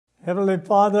Heavenly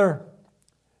Father,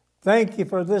 thank you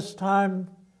for this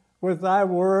time with thy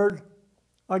word,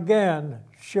 again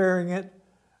sharing it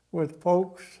with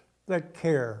folks that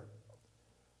care.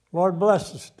 Lord,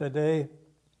 bless us today.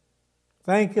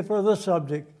 Thank you for the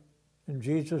subject. In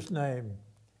Jesus' name,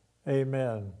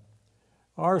 amen.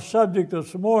 Our subject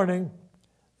this morning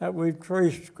that we've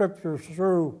traced scriptures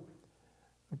through,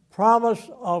 the promise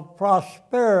of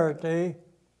prosperity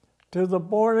to the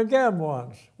born-again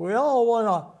ones. We all want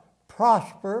to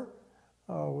prosper.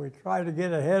 We try to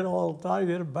get ahead all the time,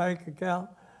 get a bank account,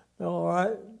 all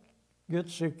right, get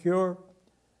secure.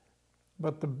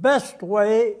 But the best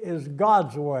way is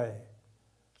God's way.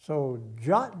 So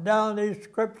jot down these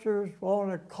scriptures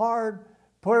on a card,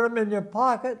 put them in your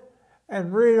pocket,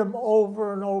 and read them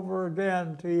over and over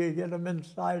again till you get them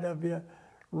inside of you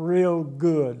real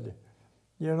good.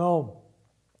 You know,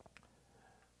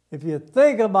 if you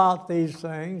think about these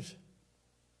things,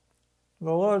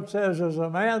 the Lord says, as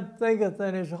a man thinketh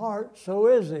in his heart, so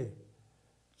is he.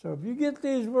 So if you get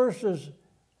these verses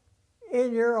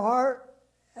in your heart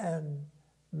and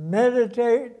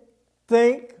meditate,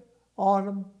 think on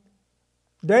them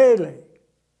daily,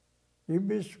 you'd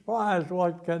be surprised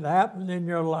what can happen in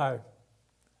your life.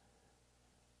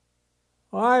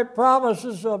 All right,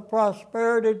 promises of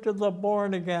prosperity to the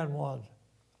born-again ones.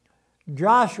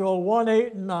 Joshua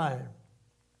 1:8-9.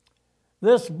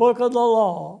 This book of the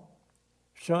law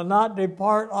shall not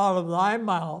depart out of thy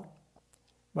mouth,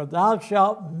 but thou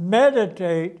shalt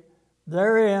meditate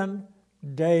therein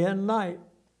day and night,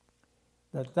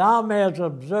 that thou mayest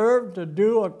observe to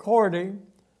do according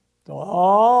to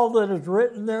all that is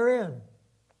written therein.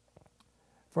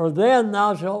 For then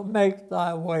thou shalt make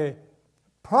thy way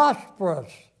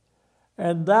prosperous,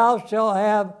 and thou shalt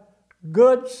have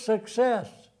good success.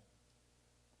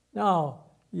 Now,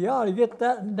 you ought to get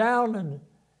that down and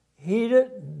heed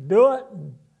it and do it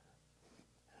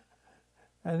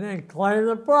and then claim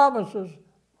the promises,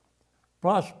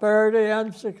 prosperity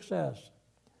and success.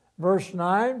 Verse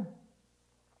 9,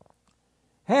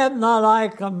 have not I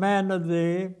commanded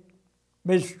thee,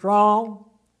 be strong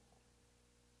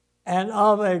and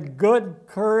of a good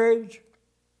courage,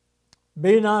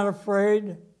 be not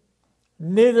afraid,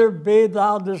 neither be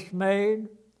thou dismayed,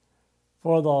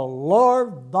 for the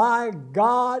Lord thy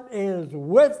God is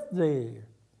with thee,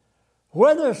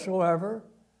 whithersoever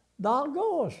thou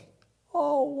goest.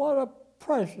 Oh, what a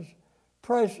precious,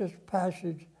 precious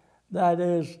passage that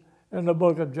is in the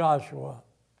book of Joshua.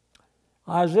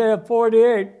 Isaiah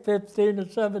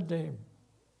 48:15-17.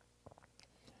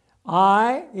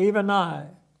 I, even I,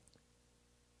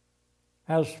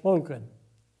 have spoken.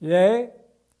 Yea,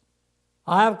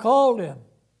 I have called him.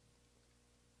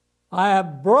 I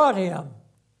have brought him,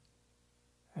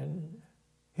 and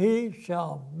he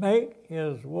shall make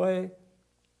his way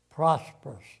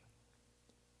prosperous.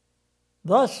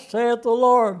 Thus saith the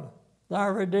Lord, thy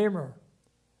Redeemer,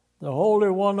 the Holy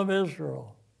One of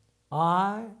Israel,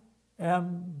 I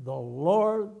am the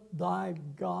Lord thy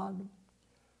God,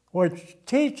 which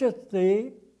teacheth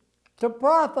thee to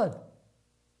profit.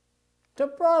 To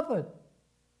profit.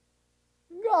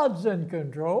 God's in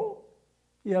control.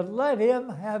 You let him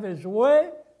have his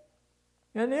way,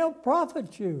 and he'll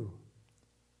profit you.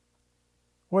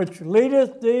 Which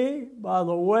leadeth thee by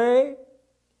the way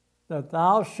that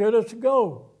thou shouldest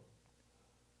go.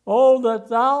 Oh, that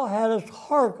thou hadst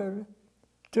hearkened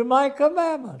to my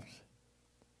commandments.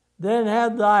 Then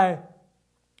had thy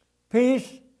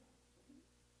peace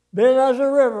been as a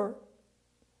river,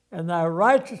 and thy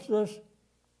righteousness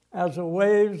as the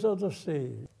waves of the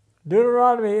sea.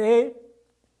 Deuteronomy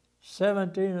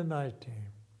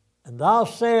 8:17-19. And thou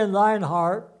say in thine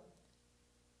heart,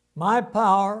 my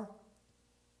power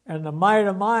and the might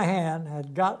of my hand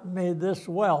had gotten me this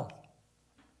wealth.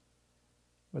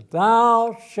 But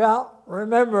thou shalt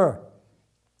remember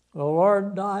the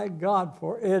Lord thy God,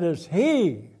 for it is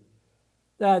he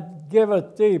that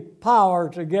giveth thee power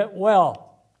to get wealth.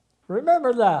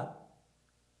 Remember that.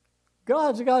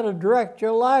 God's got to direct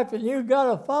your life, and you've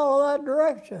got to follow that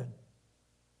direction.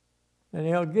 And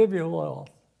he'll give you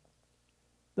wealth,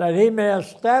 that he may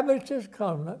establish his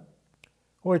covenant,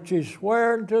 which he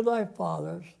sware unto thy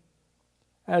fathers,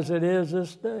 as it is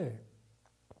this day.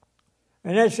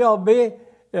 And it shall be,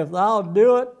 if thou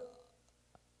do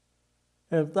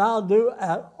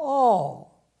at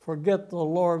all forget the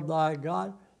Lord thy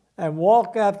God, and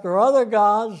walk after other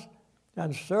gods,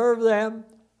 and serve them,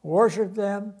 worship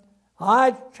them,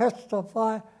 I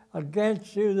testify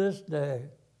against you this day,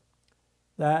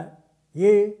 that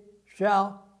ye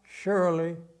shall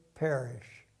surely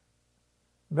perish.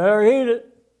 Better heed it.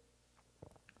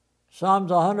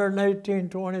 Psalms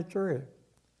 118:23.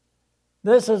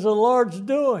 This is the Lord's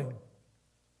doing.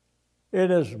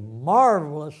 It is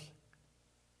marvelous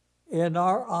in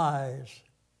our eyes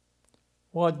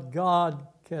what God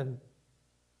can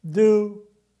do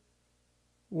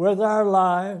with our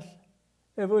lives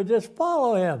if we just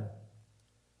follow Him.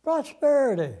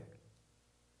 Prosperity.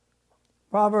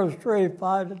 Proverbs 3,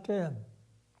 5-10.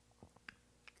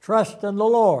 Trust in the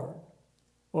Lord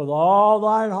with all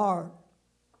thine heart.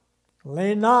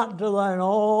 Lean not to thine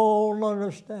own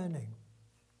understanding.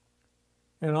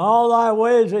 In all thy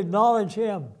ways acknowledge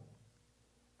Him,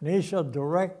 and He shall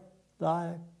direct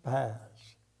thy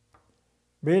paths.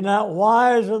 Be not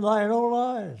wise in thine own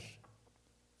eyes.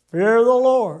 Fear the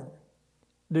Lord.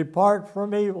 Depart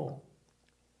from evil.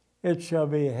 It shall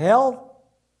be health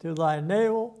to thy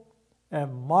navel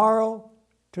and marrow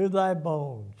to thy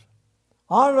bones.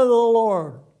 Honor the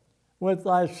Lord with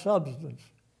thy substance,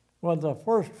 with the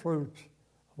firstfruits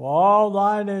of all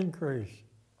thine increase.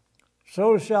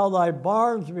 So shall thy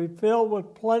barns be filled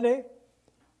with plenty,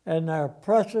 and their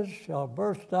presses shall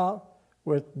burst out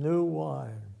with new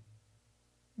wine.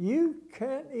 You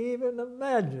can't even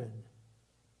imagine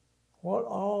what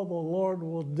all the Lord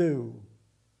will do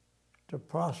to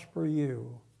prosper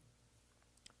you.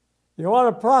 You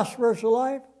want a prosperous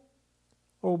life?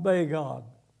 Obey God.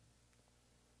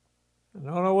 And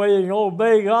the only way you can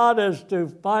obey God is to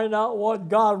find out what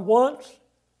God wants,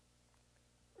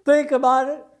 think about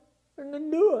it, and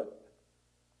then do it.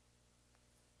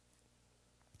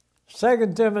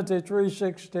 2 Timothy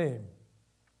 3:16.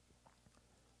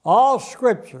 All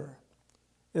Scripture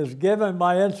is given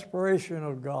by inspiration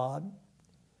of God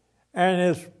and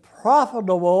is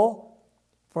profitable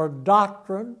for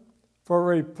doctrine, for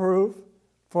reproof,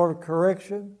 for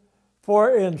correction,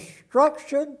 for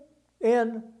instruction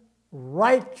in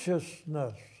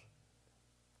righteousness.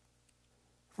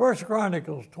 1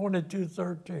 Chronicles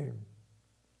 22:13.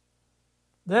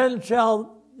 Then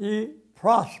shall ye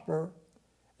prosper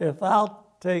if thou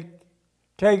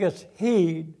takest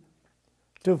heed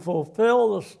to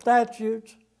fulfill the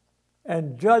statutes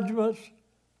and judgments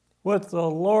which the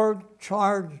Lord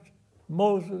charged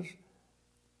Moses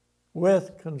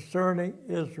with concerning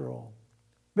Israel.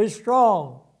 Be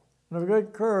strong and of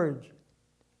good courage.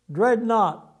 Dread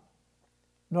not,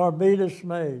 nor be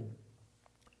dismayed.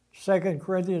 2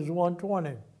 Corinthians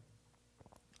 1:20.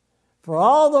 For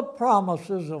all the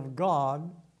promises of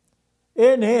God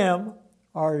in Him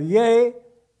are yea,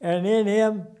 and in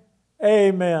Him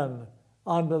amen,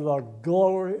 unto the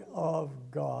glory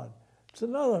of God. It's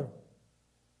another.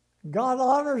 God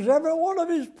honors every one of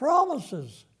His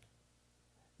promises.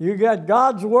 You get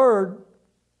God's Word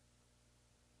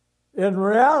in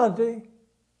reality,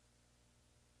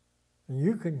 and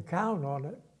you can count on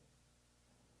it.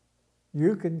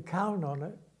 You can count on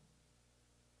it.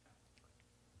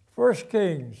 1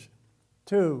 Kings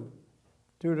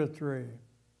 2:2-3.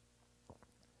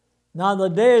 Now the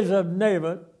days of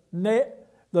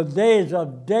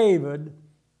David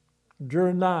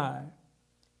drew nigh,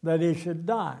 that he should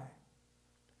die.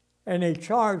 And he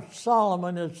charged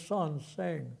Solomon his son,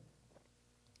 saying,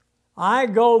 I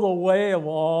go the way of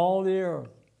all the earth.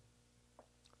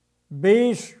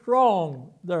 Be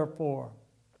strong, therefore,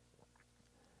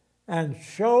 and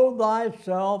show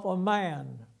thyself a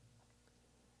man,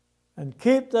 and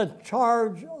keep the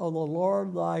charge of the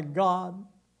Lord thy God,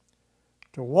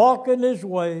 to walk in His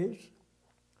ways,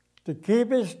 to keep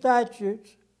His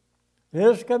statutes,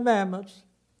 His commandments,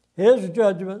 His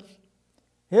judgments,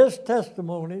 His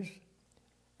testimonies,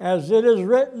 as it is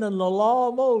written in the law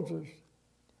of Moses,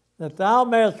 that thou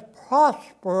mayest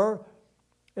prosper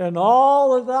in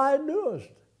all that thou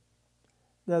doest.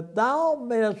 That thou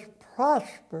mayest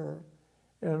prosper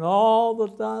in all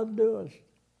that thou doest,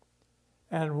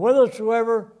 and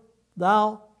whithersoever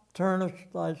thou turnest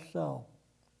thyself.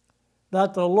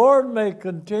 That the Lord may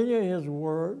continue His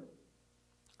word,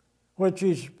 which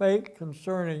He spake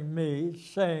concerning me,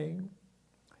 saying,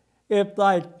 if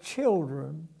thy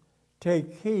children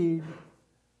take heed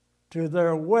to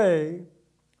their way,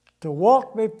 to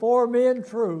walk before me in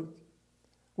truth,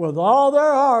 with all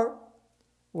their heart,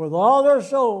 with all their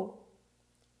soul,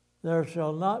 there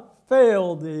shall not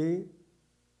fail thee,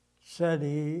 said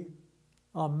He,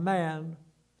 a man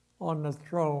on the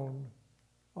throne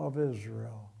of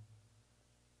Israel.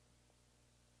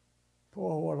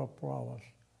 Oh, what a promise.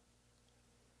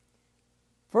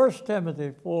 1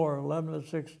 Timothy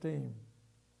 4:11-16.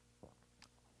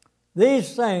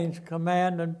 These things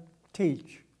command and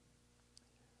teach.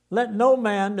 Let no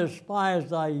man despise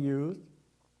thy youth,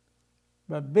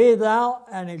 but be thou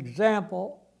an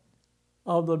example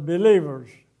of the believers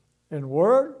in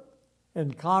word,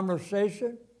 in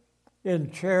conversation,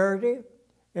 in charity,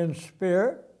 in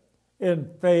spirit, in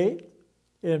faith,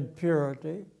 in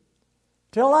purity,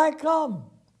 till I come.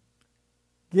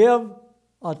 Give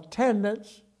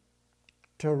attendance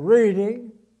to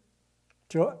reading,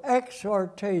 to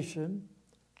exhortation,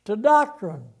 to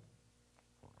doctrine.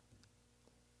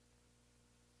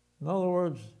 In other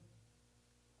words,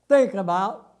 think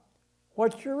about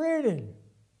what you're reading.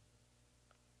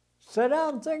 Sit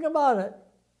down and think about it.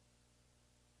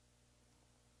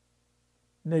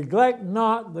 Neglect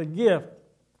not the gift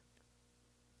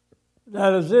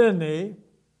that is in thee,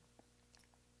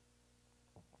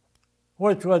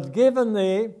 which was given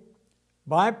thee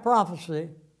by prophecy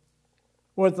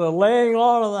with the laying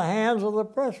on of the hands of the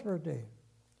presbytery.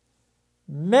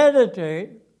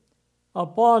 Meditate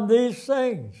upon these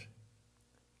things.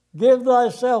 Give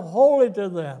thyself wholly to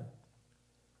them,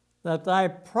 that thy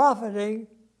profiting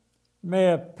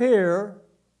may appear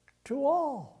to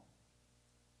all.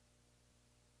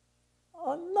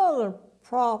 Another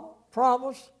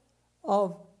promise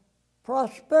of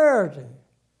prosperity,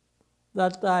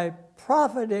 that thy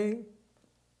profiting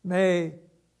may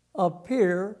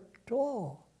appear to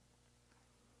all.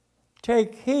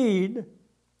 Take heed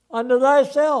unto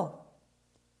thyself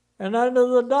and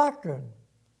unto the doctrine.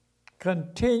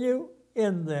 Continue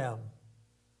in them.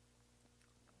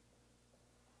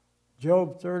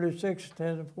 Job 36, 10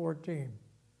 and 14.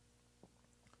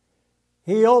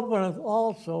 He openeth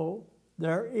also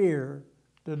their ear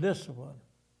to discipline,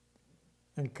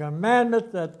 and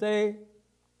commandeth that they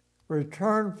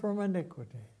return from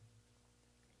iniquity.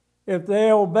 If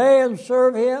they obey and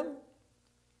serve him,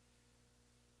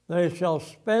 they shall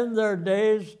spend their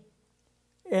days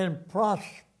in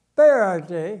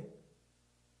prosperity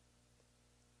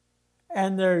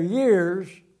and their years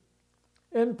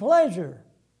in pleasure.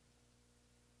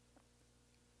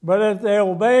 But if they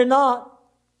obey not,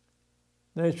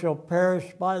 they shall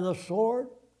perish by the sword.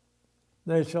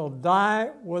 They shall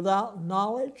die without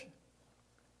knowledge.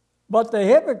 But the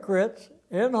hypocrites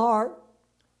in heart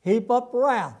heap up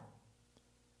wrath.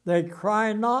 They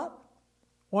cry not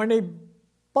when he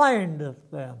bindeth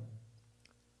them.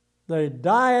 They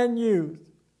die in youth,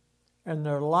 and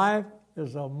their life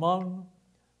is among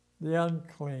the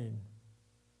unclean.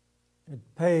 It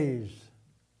pays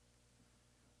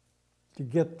to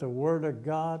get the Word of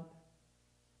God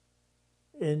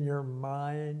in your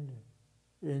mind,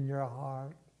 in your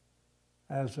heart.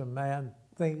 As a man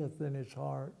thinketh in his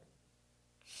heart,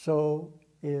 so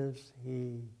is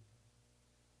he.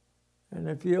 And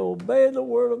if you obey the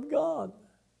Word of God,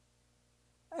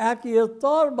 after you've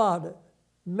thought about it,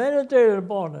 meditated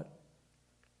upon it,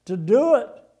 to do it,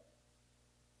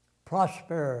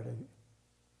 prosperity.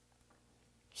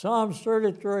 Psalms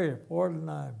 33,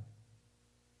 4-9.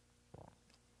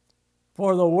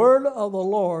 For the word of the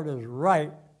Lord is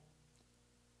right,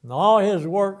 and all his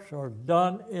works are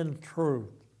done in truth.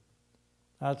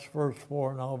 That's verse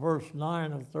 4. Now verse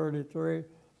 9 of 33.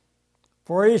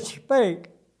 For he spake,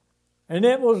 and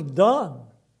it was done.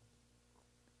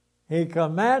 He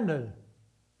commanded,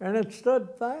 and it stood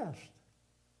fast.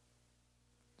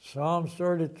 Psalms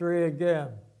 33 again.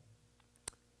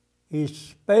 He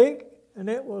spake, and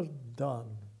it was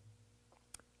done.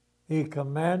 He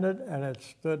commanded, and it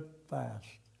stood fast.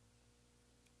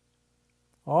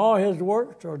 All his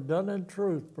works are done in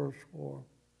truth, verse 4.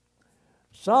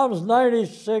 Psalms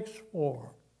 96,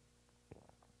 4.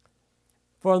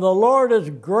 For the Lord is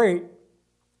great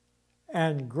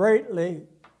and greatly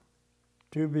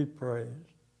to be praised.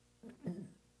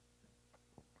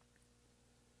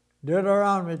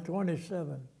 Deuteronomy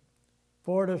 27,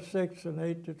 4-6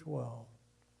 and 8-12.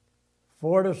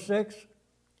 4-6,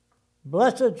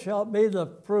 blessed shall be the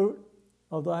fruit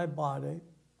of thy body,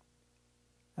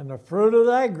 and the fruit of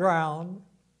thy ground,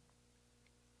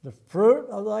 the fruit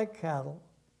of thy cattle,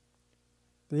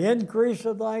 the increase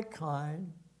of thy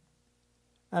kind,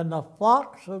 and the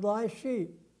flocks of thy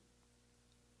sheep.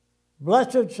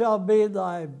 Blessed shall be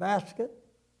thy basket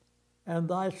and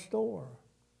thy store.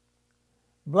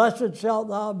 Blessed shalt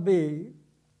thou be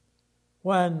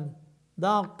when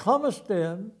thou comest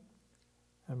in,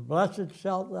 and blessed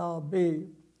shalt thou be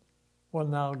when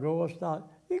thou goest out.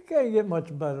 You can't get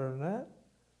much better than that.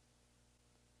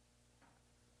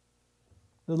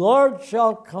 The Lord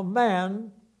shall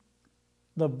command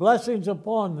the blessings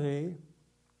upon thee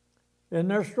in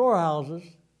their storehouses,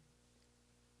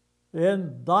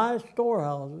 in thy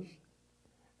storehouses,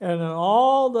 and in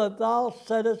all that thou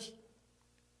settest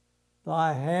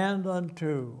thy hand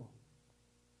unto.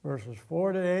 Verses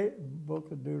 4-8,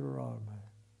 book of Deuteronomy.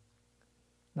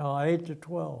 Now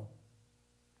 8-12.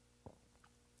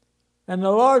 And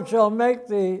the Lord shall make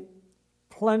thee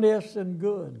plenteous in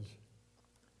goods,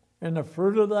 in the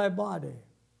fruit of thy body,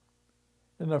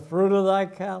 in the fruit of thy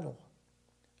cattle,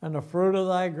 and the fruit of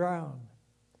thy ground,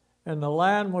 in the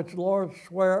land which the Lord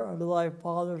sware unto thy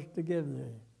fathers to give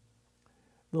thee.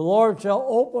 The Lord shall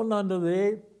open unto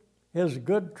thee his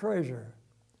good treasure,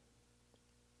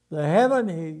 the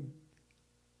heaven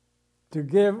to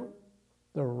give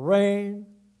the rain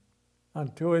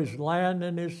unto his land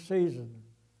in his season,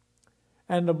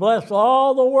 and to bless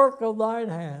all the work of thine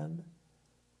hand,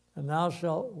 and thou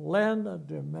shalt lend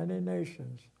unto many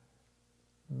nations,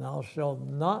 and thou shalt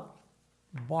not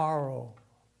borrow.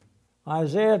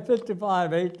 Isaiah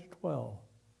 55, 8-12.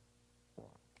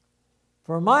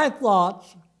 For my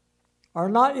thoughts are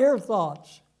not your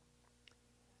thoughts,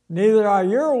 neither are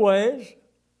your ways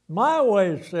my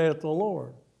ways, saith the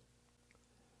Lord.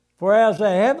 For as the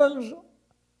heavens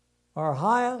are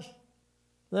highest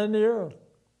than the earth,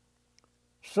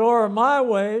 so are my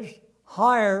ways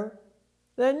higher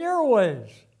than your ways,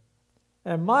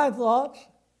 and my thoughts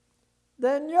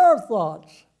than your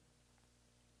thoughts.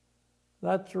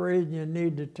 That's the reason you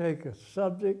need to take a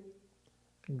subject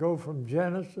and go from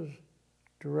Genesis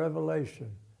to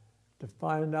Revelation to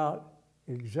find out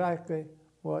exactly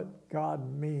what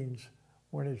God means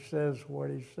when he says what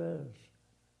he says.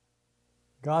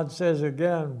 God says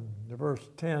again, in verse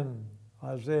 10,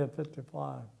 Isaiah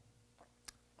 55,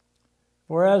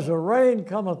 for as the rain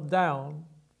cometh down,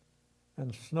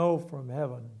 and snow from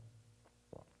heaven,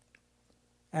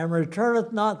 and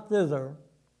returneth not thither,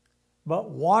 but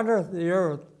watereth the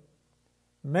earth,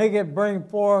 make it bring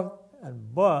forth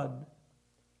and bud,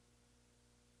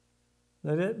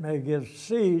 that it may give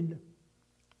seed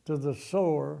to the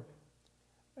sower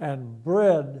and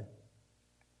bread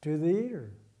to the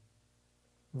eater.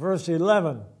 Verse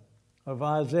 11 of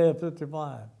Isaiah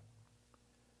 55.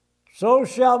 So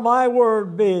shall my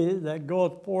word be that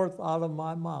goeth forth out of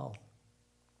my mouth.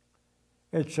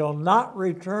 It shall not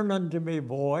return unto me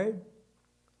void,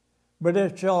 but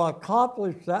it shall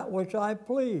accomplish that which I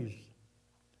please,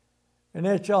 and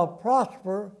it shall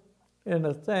prosper in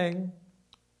the thing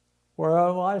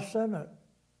whereof I sent it.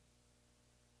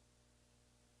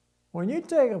 When you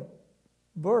take a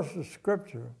verse of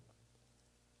Scripture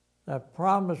that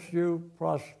promises you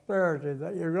prosperity,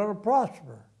 that you're going to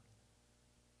prosper,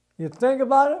 you think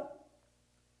about it,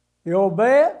 you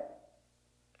obey it,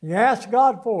 you ask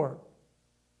God for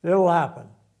it, it'll happen.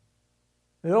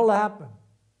 It'll happen.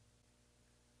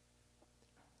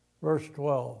 Verse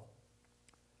 12,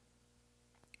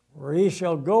 for he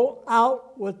shall go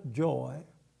out with joy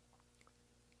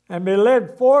and be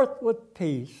led forth with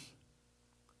peace.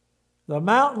 The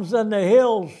mountains and the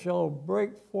hills shall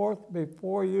break forth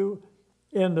before you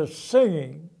in the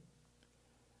singing,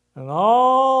 and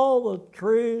all the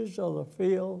trees of the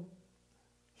field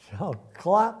shall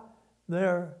clap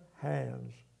their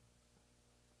hands.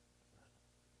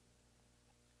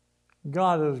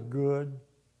 God is good.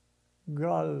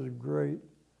 God is great.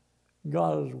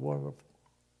 God is wonderful.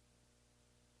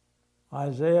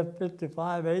 Isaiah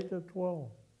 55, 8-12.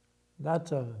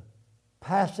 That's a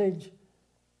passage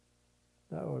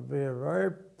that would be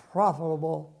very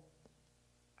profitable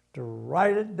to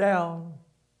write it down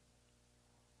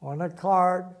on a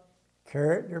card,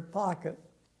 carry it in your pocket,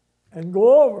 and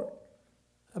go over it,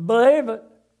 and believe it,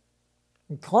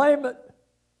 and claim it,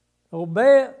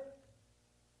 obey it,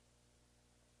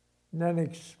 and then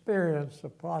experience the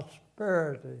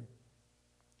prosperity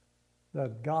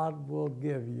that God will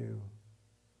give you.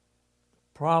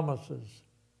 Promises.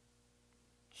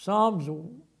 Psalms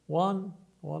 1,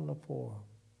 1-4.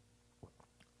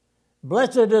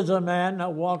 Blessed is a man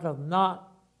that walketh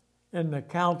not in the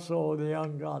counsel of the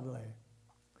ungodly,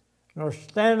 nor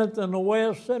standeth in the way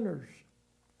of sinners,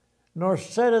 nor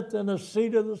sitteth in the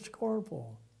seat of the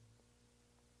scornful.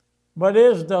 But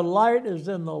his delight is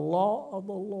in the law of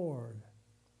the Lord,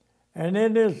 and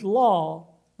in his law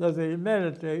doth he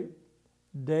meditate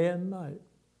day and night.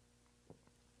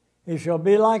 He shall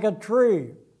be like a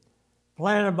tree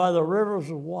planted by the rivers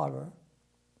of water,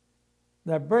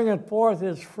 that bringeth forth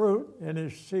his fruit in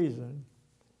his season,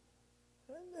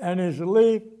 and his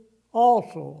leaf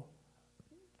also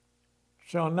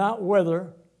shall not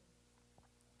wither,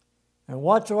 and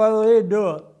whatsoever he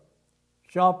doeth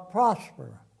shall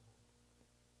prosper.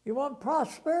 You want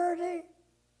prosperity?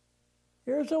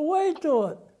 Here's a way to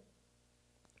it.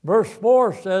 Verse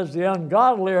 4 says, the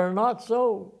ungodly are not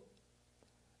so,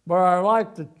 but are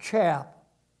like the chaff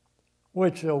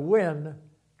which the wind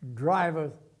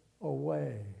driveth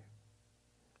away.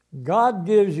 God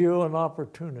gives you an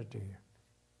opportunity,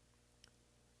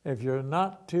 if you're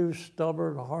not too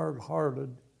stubborn,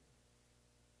 hard-hearted,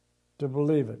 to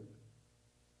believe it,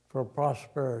 for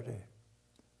prosperity.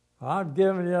 I've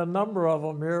given you a number of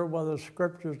them here by the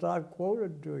scriptures I've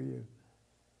quoted to you.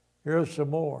 Here's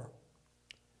some more.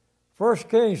 1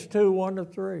 Kings 2,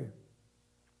 1-3.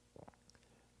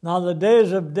 Now the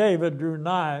days of David drew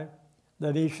nigh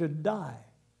that he should die.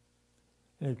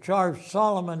 And he charged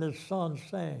Solomon his son,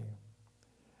 saying,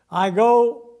 I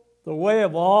go the way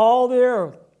of all the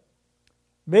earth.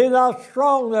 Be thou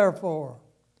strong, therefore,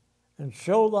 and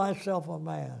show thyself a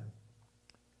man.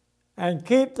 And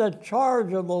keep the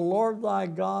charge of the Lord thy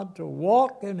God to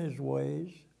walk in his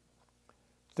ways,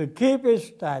 to keep his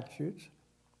statutes,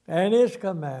 and his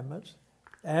commandments,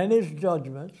 and his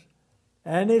judgments,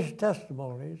 and his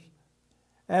testimonies,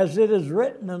 as it is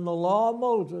written in the law of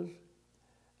Moses,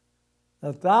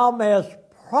 that thou mayest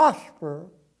prosper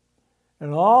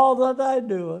in all that thou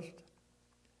doest,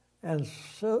 and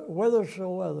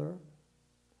whithersoever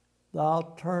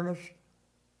thou turnest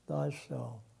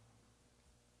thyself.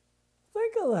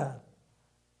 Think of that.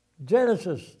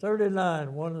 Genesis 39,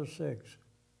 1-6.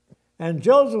 And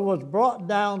Joseph was brought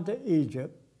down to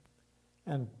Egypt,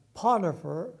 and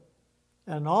Potiphar,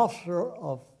 an officer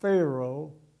of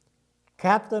Pharaoh,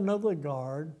 captain of the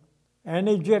guard, an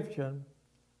Egyptian,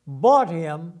 bought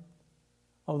him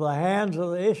of the hands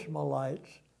of the Ishmaelites,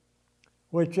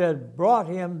 which had brought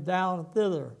him down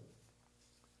thither.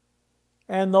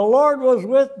 And the Lord was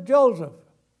with Joseph.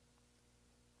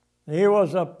 He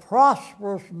was a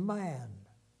prosperous man.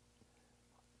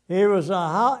 He was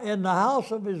in the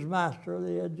house of his master,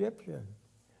 the Egyptian.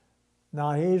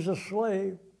 Now he's a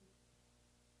slave,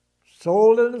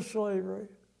 sold into slavery,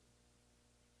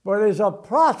 but he's a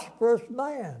prosperous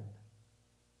man.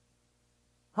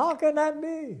 How can that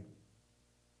be?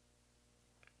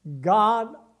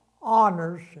 God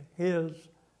honors his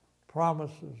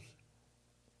promises.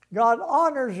 God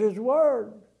honors his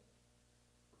word.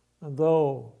 And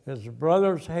though his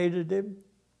brothers hated him,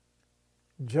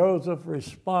 Joseph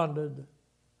responded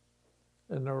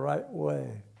in the right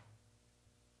way.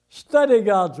 Study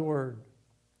God's word,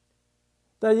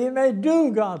 that you may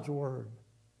do God's word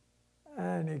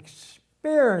and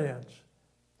experience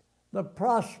the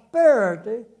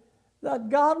prosperity that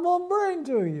God will bring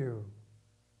to you.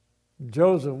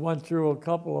 Joseph went through a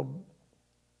couple of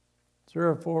 3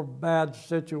 or 4 bad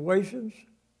situations,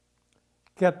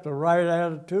 kept the right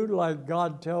attitude like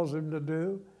God tells him to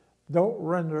do. Don't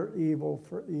render evil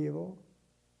for evil.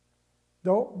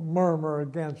 Don't murmur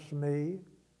against me.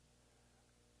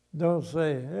 Don't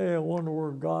say, hey, I wonder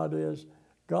where God is.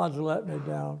 God's let me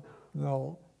down.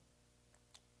 No.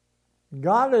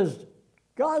 God's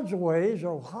ways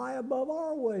are high above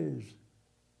our ways.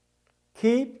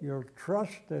 Keep your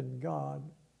trust in God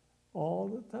all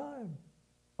the time.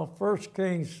 1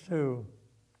 Kings 2,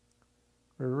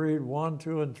 we read 1,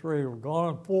 2, and 3. We're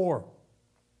going on 4.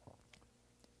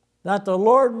 That the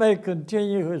Lord may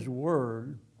continue his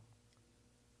word,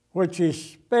 which he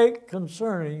spake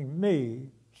concerning me,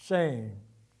 saying,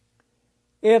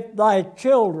 if thy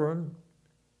children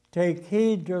take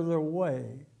heed to their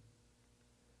way,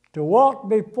 to walk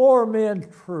before me in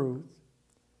truth,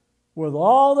 with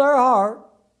all their heart,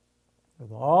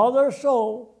 with all their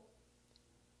soul,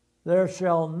 there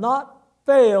shall not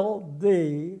fail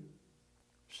thee,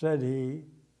 said he,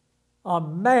 a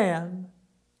man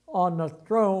on the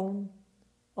throne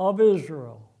of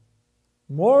Israel.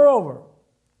 Moreover,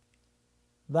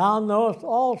 thou knowest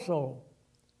also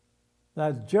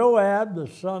that Joab, the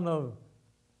son of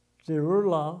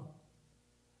Zeruiah,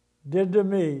 did to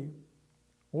me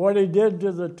what he did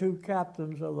to the 2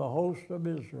 captains of the host of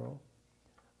Israel,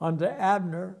 unto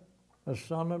Abner, the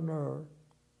son of Ner,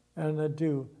 and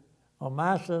to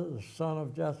Amasa, the son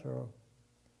of Jethro,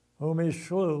 whom he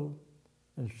slew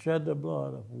and shed the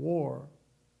blood of war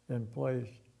in place,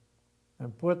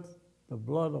 and put the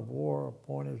blood of war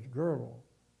upon his girdle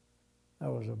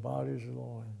that was about his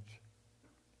loins.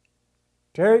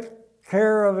 Take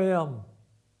care of him.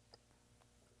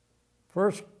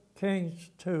 1 Kings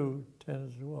 2, 10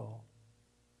 as well.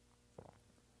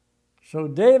 So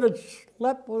David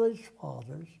slept with his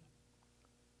fathers,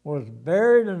 was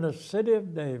buried in the city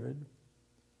of David,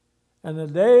 and the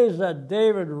days that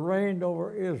David reigned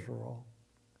over Israel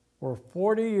were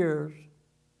 40 years.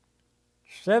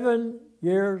 7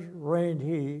 years reigned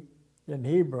he in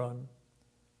Hebron,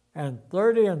 and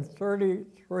 30 and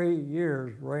 33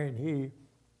 years reigned he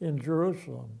in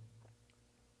Jerusalem.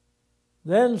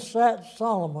 Then sat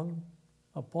Solomon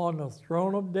upon the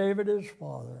throne of David his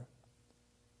father,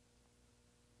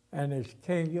 and his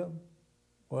kingdom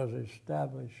was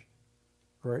established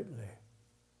greatly.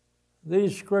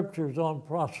 These scriptures on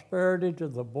prosperity to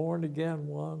the born-again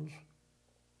ones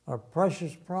are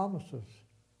precious promises.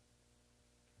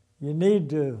 You need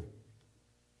to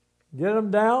Get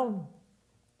them down.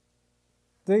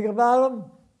 Think about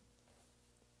them.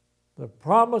 The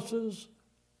promises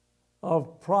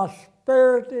of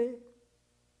prosperity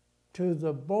to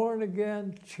the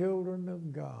born-again children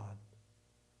of God.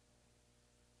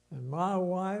 And my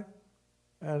wife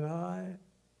and I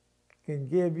can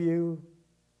give you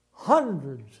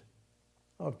hundreds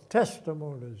of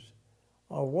testimonies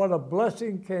of what a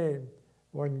blessing came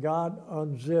when God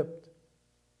unzipped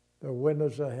the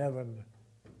windows of heaven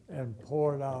and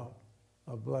poured out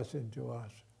a blessing to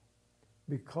us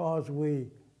because we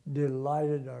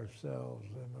delighted ourselves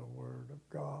in the Word of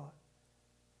God.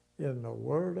 In the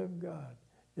Word of God.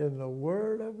 In the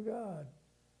Word of God.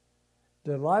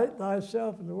 Delight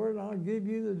thyself in the Word, and I'll give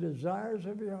you the desires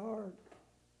of your heart.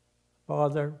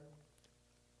 Father,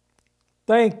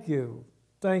 thank you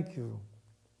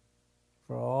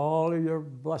for all of your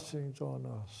blessings on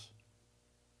us.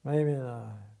 Mamie and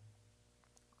I.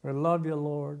 We love you,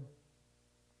 Lord.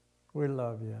 We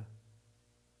love you.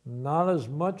 Not as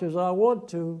much as I want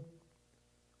to,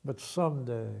 but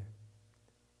someday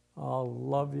I'll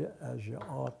love you as you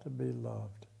ought to be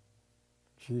loved.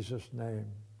 In Jesus' name,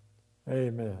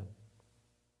 amen.